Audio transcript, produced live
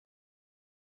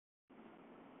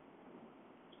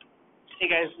Hey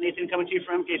guys, Nathan coming to you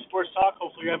from MK Sports Talk.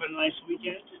 Hopefully you're having a nice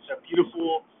weekend. It's a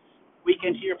beautiful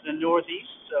weekend here for the Northeast,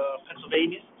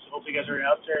 Pennsylvania. So hopefully you guys are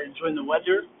out there enjoying the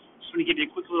weather. Just want to give you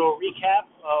a quick little recap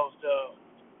of the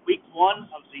week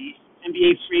one of the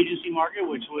NBA free agency market,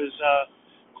 which was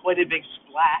quite a big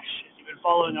splash. If you've been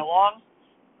following along,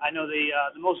 I know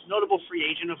the most notable free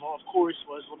agent of course,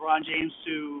 was LeBron James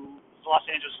to the Los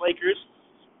Angeles Lakers.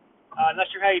 Not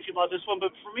sure how you feel about this one,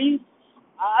 but for me,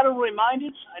 I don't really mind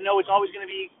it. I know it's always going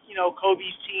to be,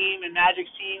 Kobe's team and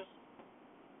Magic's team,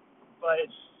 but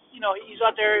it's, he's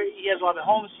out there. He has a lot of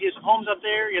homes. He has some homes up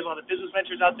there. He has a lot of business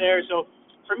ventures out there. So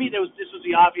for me, this was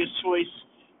the obvious choice,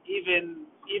 even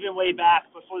way back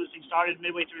before this thing started,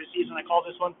 midway through the season. I called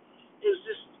this one.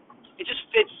 It just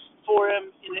fits for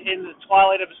him in the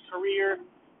twilight of his career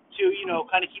to,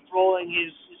 kind of keep rolling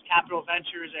his capital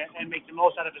ventures and make the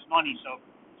most out of his money. So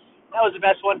that was the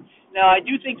best one. Now, I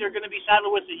do think they're going to be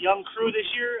saddled with a young crew this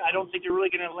year. I don't think they're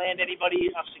really going to land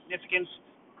anybody of significance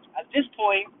at this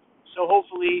point. So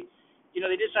hopefully,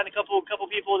 they did sign a couple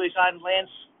people. They signed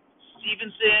Lance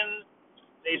Stevenson.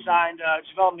 They signed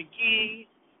JaVale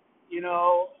McGee.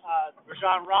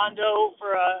 Rajon Rondo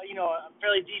for a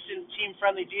fairly decent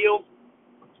team-friendly deal.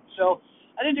 So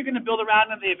I think they're going to build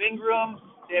around them. They have Ingram.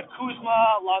 They have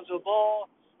Kuzma, Lonzo Ball.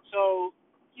 So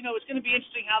it's going to be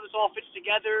interesting how this all fits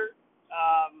together.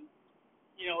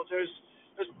 There's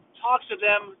talks of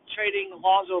them trading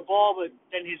Lonzo Ball, but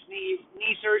then his knee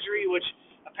surgery, which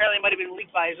apparently might have been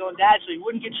leaked by his own dad, so he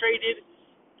wouldn't get traded.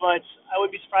 But I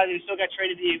would be surprised if he still got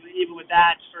traded even with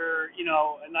that for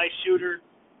a nice shooter,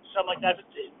 something like that. But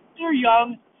they're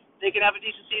young; they can have a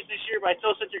decent season this year. But I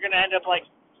still think they're going to end up like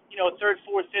third,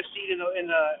 fourth, fifth seed in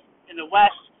the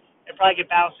West, and probably get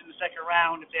bounced in the second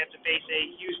round if they have to face a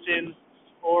Houston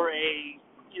or a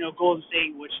Golden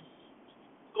State, which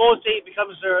Golden State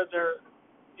becomes their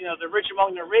the rich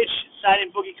among the rich, signing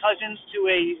Boogie Cousins to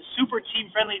a super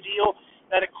team-friendly deal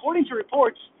that, according to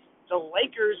reports, the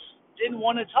Lakers didn't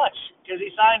want to touch because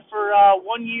he signed for 1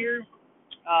 year,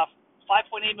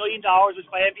 $5.8 million, which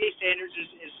by NBA standards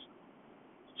is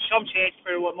chump change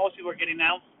for what most people are getting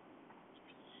now.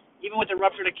 Even with the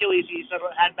ruptured Achilles he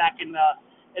had back in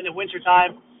the winter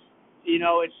time,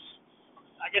 it's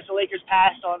I guess the Lakers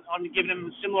passed on giving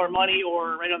him similar money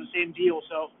or right on the same deal.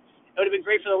 So it would have been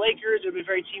great for the Lakers. It would have been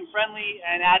very team friendly,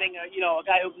 and adding a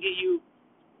guy who can get you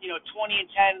 20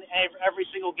 and 10 every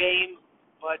single game.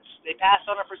 But they passed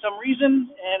on it for some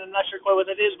reason, and I'm not sure quite what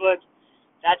that is, but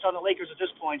that's on the Lakers at this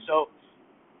point. So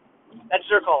that's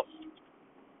their call.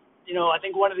 I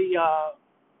think one of the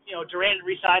Durant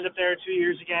re-signed up there 2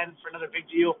 years again for another big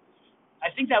deal.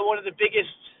 I think that one of the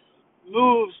biggest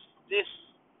moves this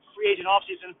free agent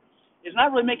offseason is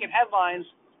not really making headlines,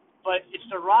 but it's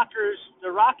the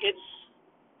Rockets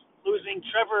losing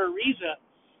Trevor Ariza,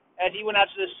 and he went out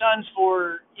to the Suns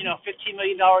for $15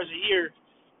 million a year,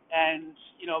 and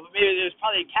maybe there's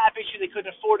probably a cap issue, they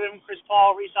couldn't afford him. Chris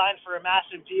Paul re-signed for a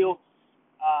massive deal.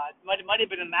 It might have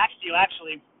been a max deal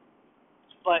actually,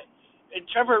 but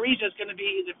Trevor Ariza is going to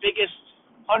be the biggest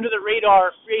under the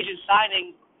radar free agent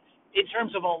signing in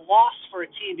terms of a loss for a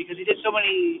team because he did so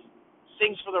many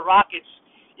things for the Rockets.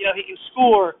 He can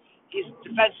score. He's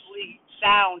defensively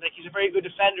sound. Like, he's a very good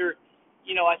defender.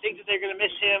 I think that they're going to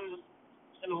miss him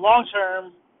in the long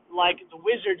term, like the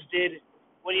Wizards did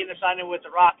when he ended up signing with the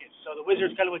Rockets. So the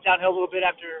Wizards kind of went downhill a little bit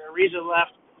after Ariza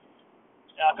left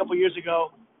a couple years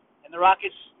ago, and the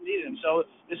Rockets needed him. So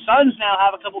the Suns now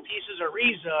have a couple pieces: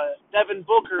 Ariza, Devin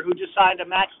Booker, who just signed a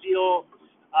max deal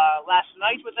last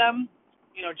night with them.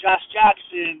 Josh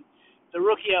Jackson, the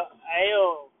rookie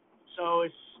Ayo. So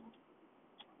it's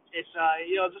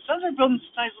the Suns are building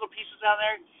some nice little pieces down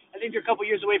there. I think they're a couple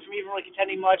years away from even really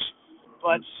contending much,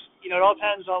 but it all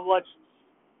depends on what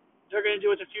they're going to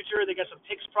do with the future. They got some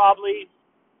picks probably.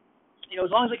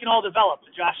 As long as they can all develop,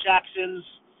 the Josh Jacksons,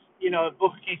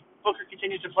 Booker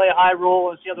continues to play a high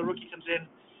role, and see how the rookie comes in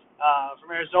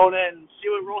from Arizona and see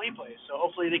what role he plays. So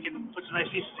hopefully they can put some nice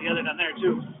pieces together down there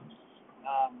too.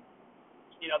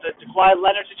 The Kawhi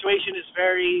Leonard situation is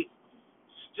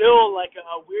still like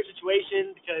a weird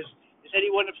situation because they said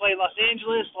he wanted to play in Los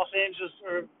Angeles,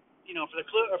 or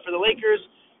for the Lakers,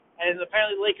 and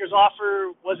apparently the Lakers'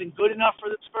 offer wasn't good enough for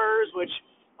the Spurs. Which,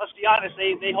 let's be honest,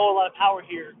 they hold a lot of power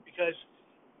here because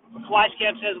Kawhi's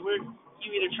camp says you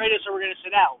either trade us or we're going to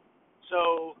sit out.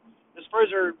 So the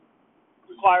Spurs are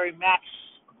requiring max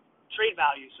trade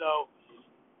value. So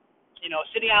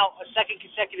sitting out a second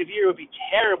consecutive year would be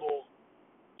terrible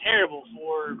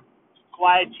for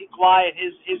Kawhi and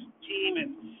his team and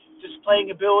just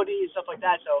playing ability and stuff like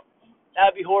that. So that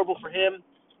would be horrible for him.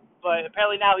 But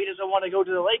apparently now he doesn't want to go to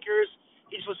the Lakers.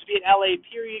 He's supposed to be in LA,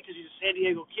 period, because he's a San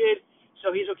Diego kid. So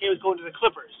he's okay with going to the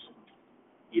Clippers.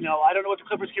 I don't know what the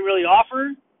Clippers can really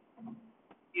offer.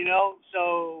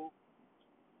 So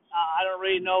I don't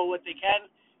really know what they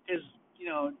can because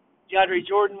DeAndre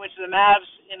Jordan went to the Mavs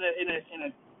in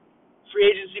a free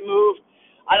agency move.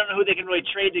 I don't know who they can really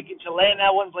trade to land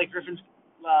that one. Blake Griffin's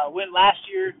went last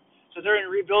year, so they're in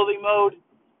rebuilding mode.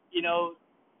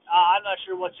 I'm not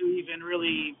sure what to even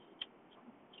really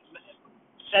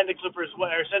send the Clippers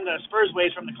or send the Spurs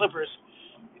ways from the Clippers.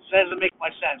 It doesn't make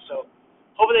much sense. So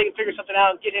hopefully they can figure something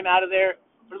out and get him out of there.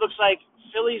 But it looks like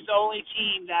Philly's the only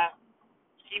team that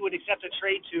he would accept a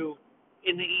trade to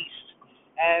in the East.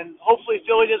 And hopefully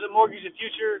Philly doesn't mortgage the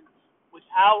future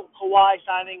without Kawhi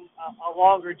signing a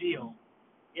longer deal.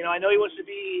 I know he wants to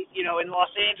be, in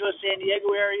Los Angeles, San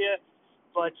Diego area,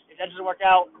 but if that doesn't work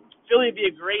out, Philly would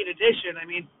be a great addition. I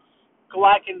mean,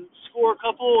 Kawhi can score a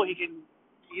couple.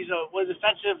 He's one of the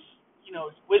defensive,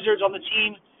 wizards on the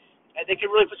team, and they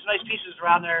can really put some nice pieces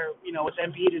around there, with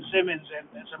Embiid and Simmons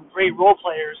and some great role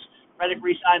players. Redick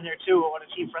re-signed there too on a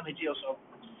team-friendly deal. So,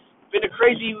 been a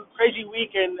crazy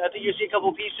week, and I think you'll see a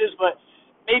couple pieces, but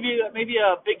maybe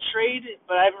a big trade.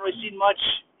 But I haven't really seen much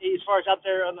as far as out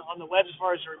there on the web as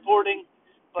far as the reporting.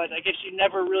 But I guess you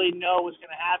never really know what's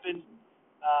going to happen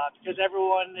because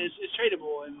everyone is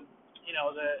tradable, and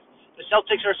the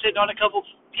Celtics are sitting on a couple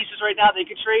pieces right now they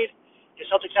could trade. The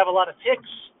Celtics have a lot of picks.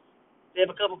 They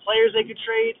have a couple players they could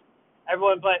trade.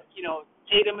 Everyone, but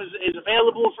Tatum is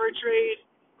available for a trade.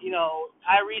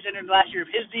 Kyrie's entered the last year of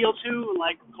his deal too,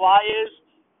 like Kawhi is.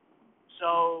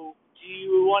 So do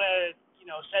you want to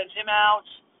send him out?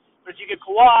 But if you get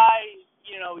Kawhi,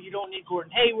 you don't need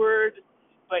Gordon Hayward.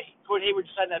 But Gordon Hayward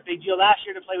just signed that big deal last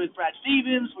year to play with Brad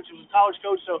Stevens, which was a college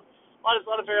coach. So a lot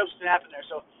of variables can happen there.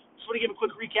 So just want to give a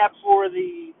quick recap for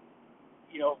the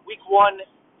week 1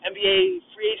 NBA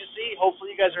free agency.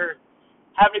 Hopefully you guys are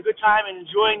having a good time and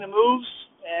enjoying the moves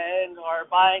and are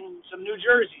buying some new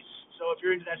jerseys. So if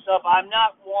you're into that stuff, I'm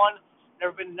not one.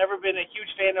 Never been a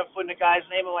huge fan of putting a guy's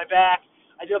name on my back.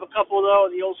 I do have a couple though,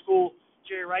 the old school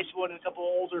Jerry Rice one and a couple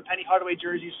older Penny Hardaway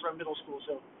jerseys from middle school.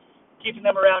 So keeping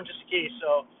them around just in case.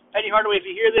 So Penny Hardaway, if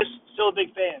you hear this, still a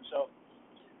big fan. So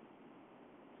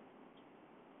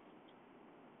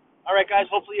all right, guys.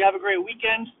 Hopefully you have a great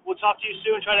weekend. We'll talk to you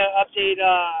soon. Try to update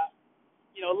a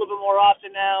little bit more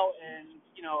often now, and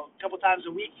a couple times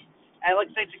a week. And I'd like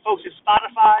to thank the folks at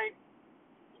Spotify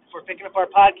for picking up our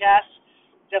podcast.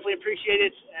 Definitely appreciate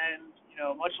it, and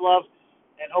much love.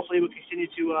 And hopefully we'll continue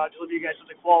to deliver you guys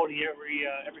something quality every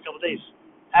couple of days.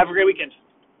 Have a great weekend.